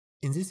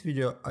In this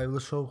video, I will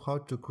show how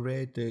to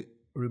create a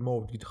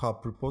remote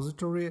GitHub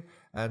repository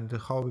and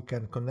how we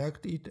can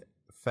connect it,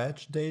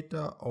 fetch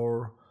data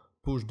or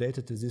push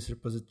data to this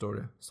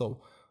repository.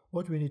 So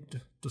what we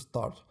need to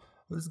start,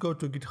 let's go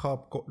to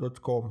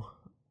github.com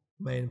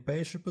main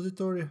page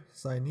repository,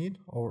 sign in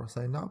or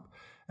sign up,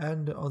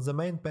 and on the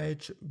main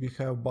page we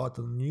have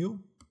button new.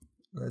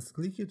 Let's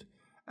click it,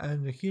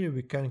 and here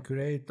we can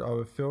create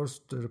our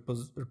first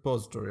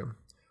repository.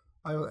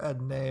 I will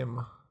add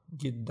name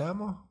git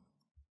demo,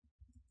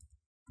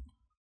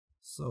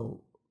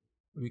 so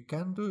we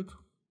can do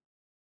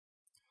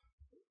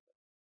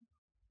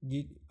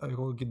it. I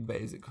will git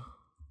basic.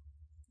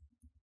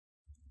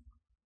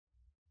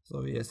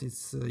 So yes,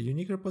 it's a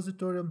unique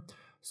repository,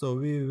 so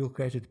we will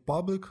create it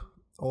public.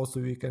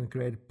 Also we can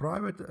create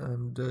private,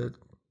 and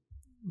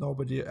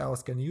nobody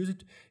else can use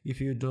it if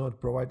you do not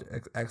provide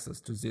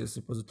access to this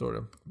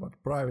repository,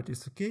 but private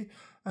is okay.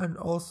 And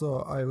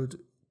also I would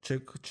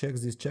check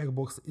this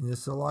checkbox,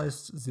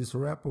 initialize this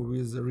repo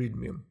with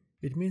readme.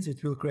 It means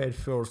it will create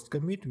first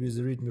commit with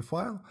readme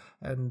file,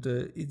 and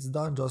it's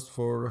done just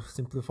for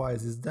simplify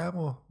this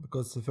demo,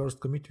 because the first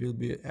commit will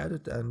be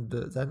added, and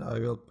then I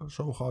will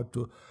show how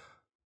to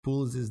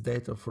pull this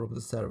data from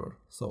the server.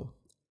 So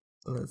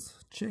let's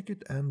check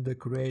it and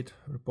create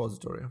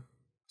repository.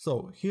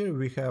 So here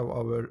we have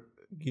our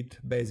git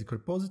basic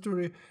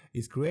repository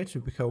is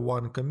created. We have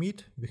one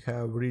commit, we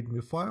have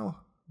readme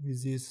file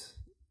with this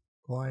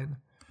line,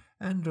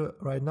 and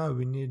right now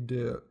we need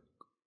to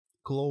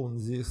clone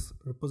this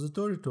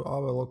repository to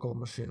our local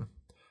machine.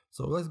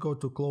 So let's go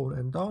to clone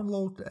and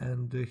download,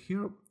 and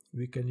here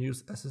we can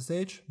use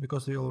SSH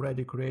because we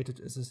already created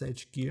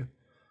SSH key.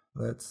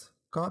 Let's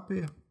copy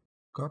it,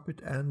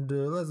 and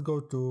let's go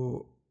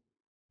to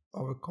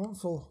our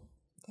console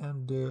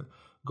and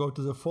go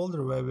to the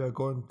folder where we are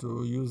going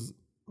to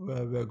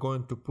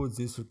put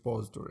this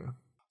repository.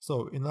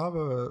 So in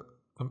on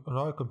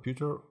our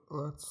computer,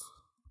 let's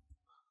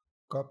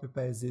copy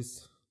paste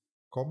this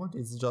command.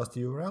 It's just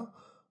URL,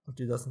 but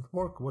it doesn't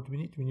work. What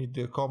we need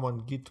the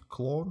command git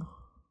clone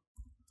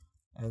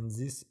and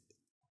this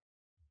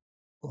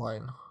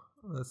line.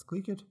 Let's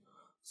click it.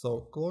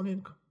 So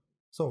cloning.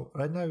 So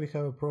right now we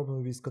have a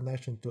problem with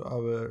connection to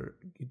our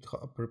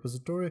GitHub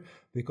repository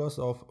because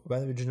of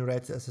when we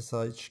generate the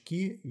SSH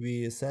key,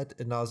 we set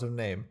another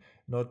name,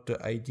 not the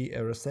ID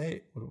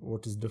RSA,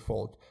 what is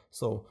default.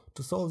 So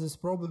to solve this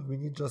problem, we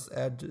need just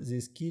add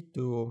this key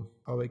to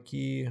our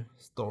key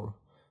store.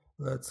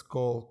 Let's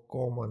call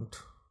command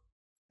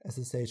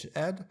SSH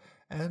add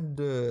and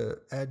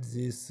add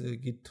this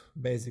git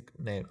basic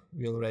name.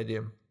 We already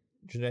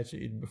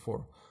generated it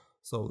before.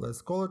 So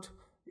let's call it.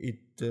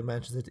 It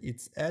mentions that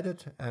it's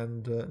added,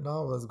 and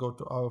now let's go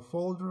to our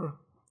folder.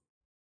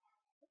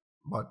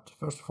 But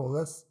first of all,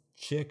 let's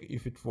check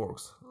if it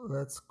works.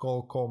 Let's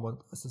call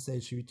command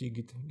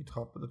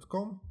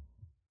sshvt.github.com,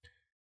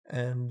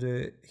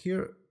 and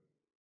here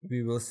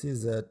we will see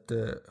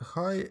that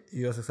hi,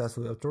 you are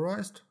successfully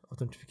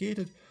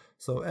authenticated.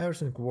 So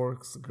everything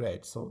works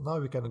great. So now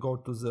we can go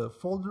to the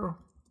folder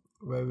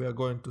where we are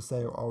going to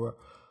save our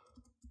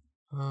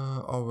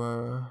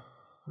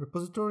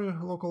repository,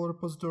 local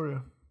repository.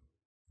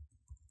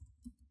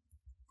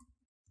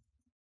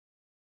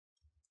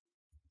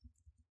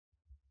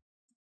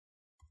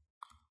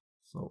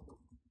 So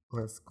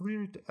let's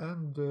clear it,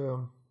 and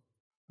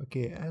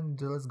okay,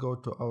 and let's go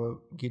to our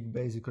git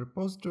basic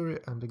repository,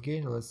 and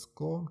again let's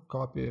clone,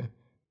 copy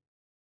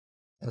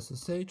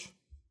SSH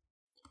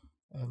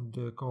and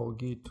call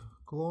git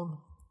clone.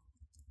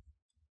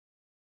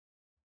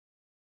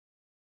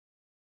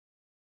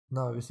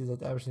 Now we see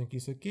that everything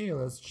is okay.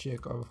 Let's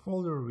check our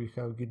folder. We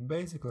have git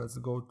basic. Let's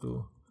go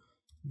to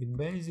git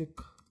basic,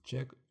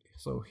 check.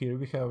 So here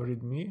we have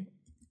readme.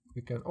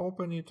 We can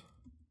open it.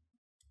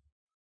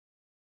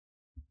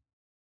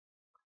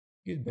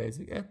 Git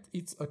basic,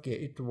 it's okay,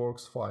 it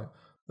works fine.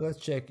 Let's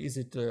check, is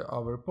it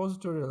our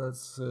repository?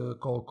 Let's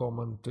call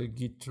command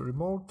git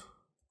remote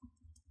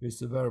with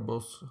the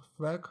variables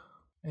flag,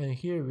 and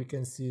here we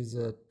can see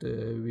that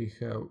we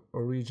have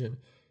origin,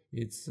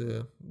 it's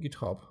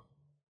GitHub.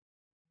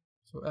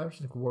 So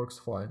everything works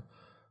fine.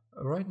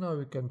 Right now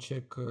we can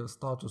check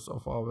status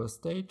of our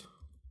state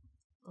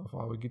of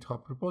our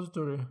GitHub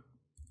repository.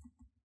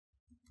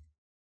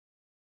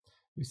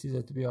 We see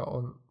that we are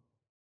on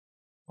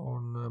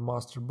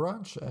master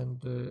branch,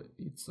 and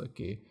it's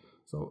okay.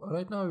 So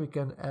right now we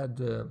can add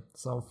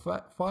some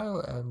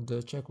file and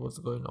check what's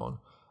going on.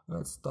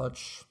 Let's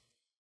touch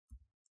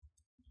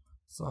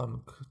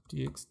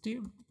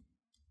txt.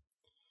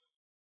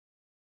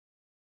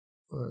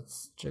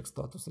 Let's check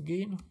status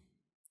again.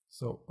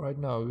 So right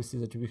now we see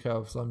that we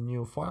have some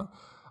new file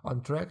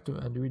untracked,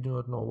 and we do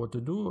not know what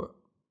to do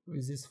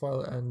with this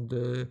file, and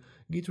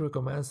Git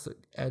recommends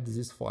add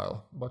this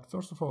file. But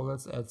first of all,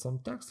 let's add some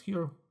text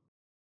here.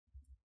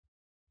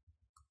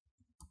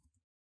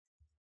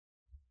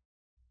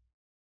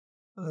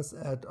 Let's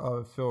add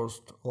our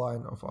first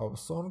line of our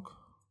song.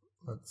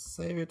 Let's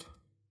save it.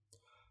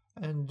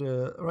 And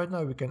right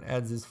now we can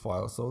add this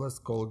file. So let's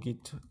call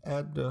git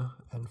add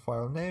and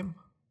file name.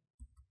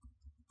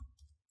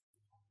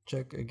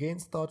 check again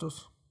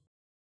status.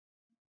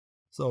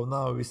 So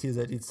now we see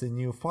that it's a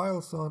new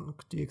file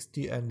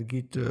song.txt, and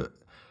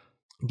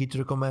Git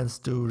recommends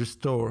to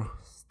restore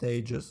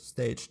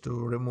stage to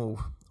remove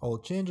all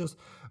changes,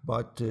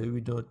 but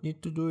we don't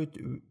need to do it.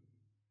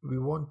 We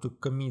want to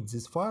commit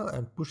this file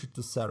and push it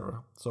to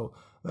server. So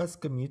let's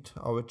commit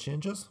our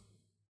changes.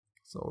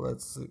 So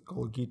let's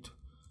call git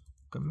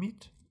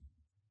commit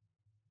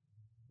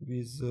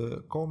with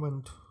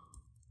comment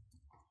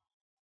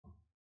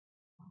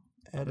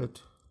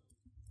edit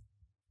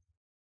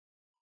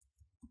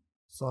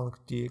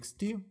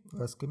song.txt.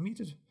 Let's commit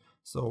it.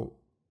 So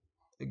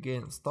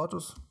again,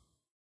 status,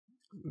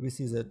 we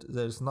see that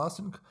there's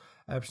nothing,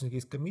 everything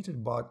is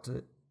committed, but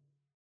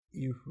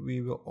if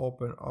we will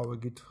open our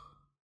Git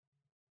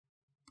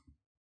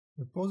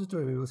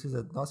repository, we will see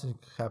that nothing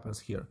happens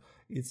here.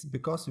 It's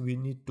because we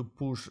need to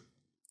push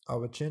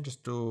our changes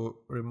to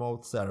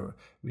remote server.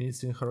 We need to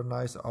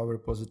synchronize our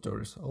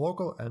repositories,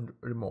 local and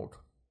remote.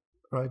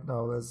 Right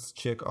now let's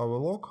check our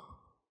log,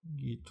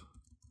 git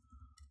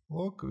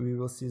log. We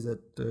will see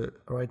that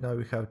right now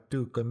we have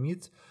two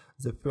commits.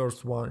 The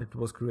first one, it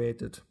was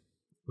created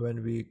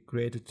when we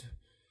created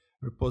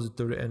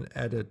repository and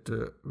added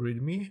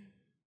readme.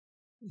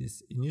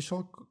 This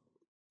initial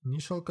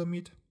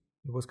commit,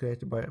 it was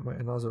created by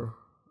another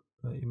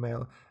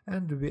email,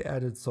 and we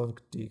added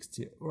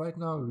song.txt. Right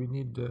now we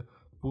need to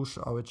push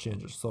our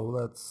changes, so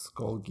let's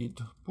call git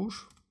push,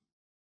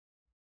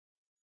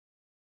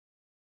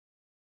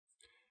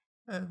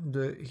 and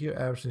here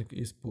everything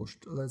is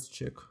pushed. Let's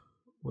check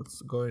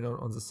what's going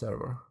on the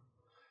server,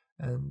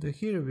 and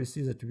here we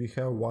see that we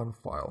have one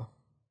file.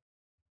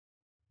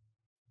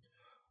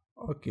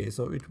 Okay,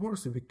 so it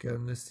works. We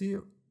can see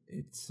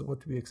it's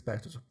what we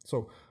expected.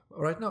 So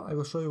right now I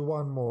will show you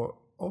one more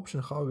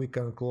option how we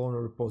can clone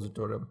a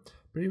repository.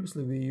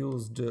 Previously we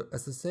used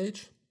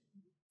SSH,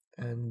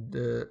 and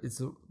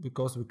it's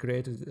because we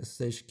created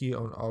SSH key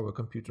on our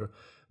computer,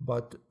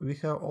 but we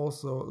have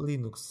also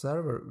Linux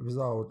server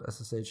without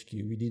SSH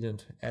key. We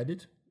didn't add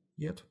it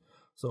yet,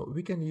 so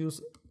we can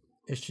use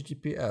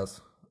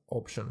HTTPS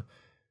option.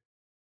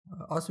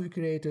 As we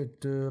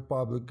created a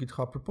public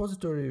GitHub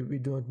repository, we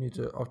don't need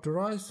to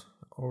authorize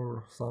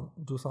or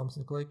do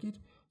something like it,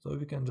 so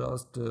we can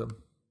just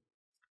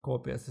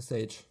copy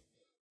SSH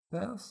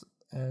path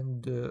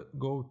and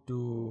go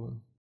to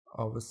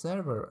our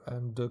server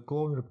and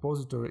clone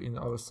repository in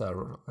our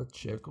server. Let's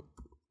check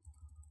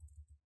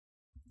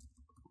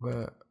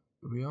where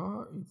we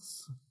are.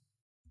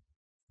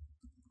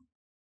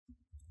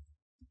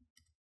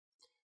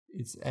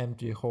 It's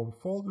empty home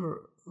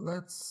folder.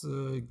 Let's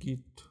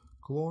git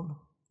clone.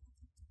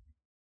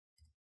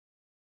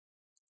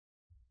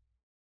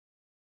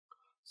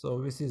 So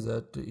we see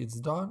that it's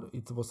done,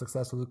 it was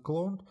successfully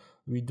cloned.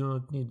 We do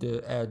not need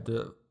to add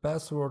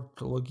password,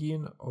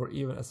 login, or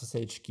even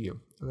SSH key.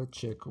 Let's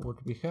check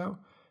what we have.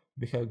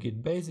 We have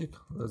git basic.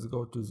 Let's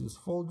go to this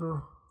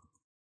folder.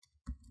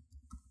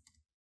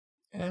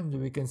 And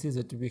we can see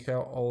that we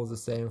have all the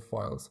same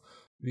files.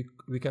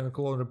 We can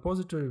clone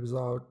repository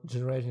without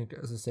generating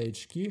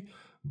SSH key,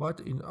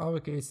 but in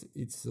our case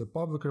it's a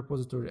public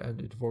repository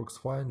and it works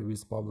fine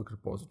with public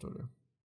repository.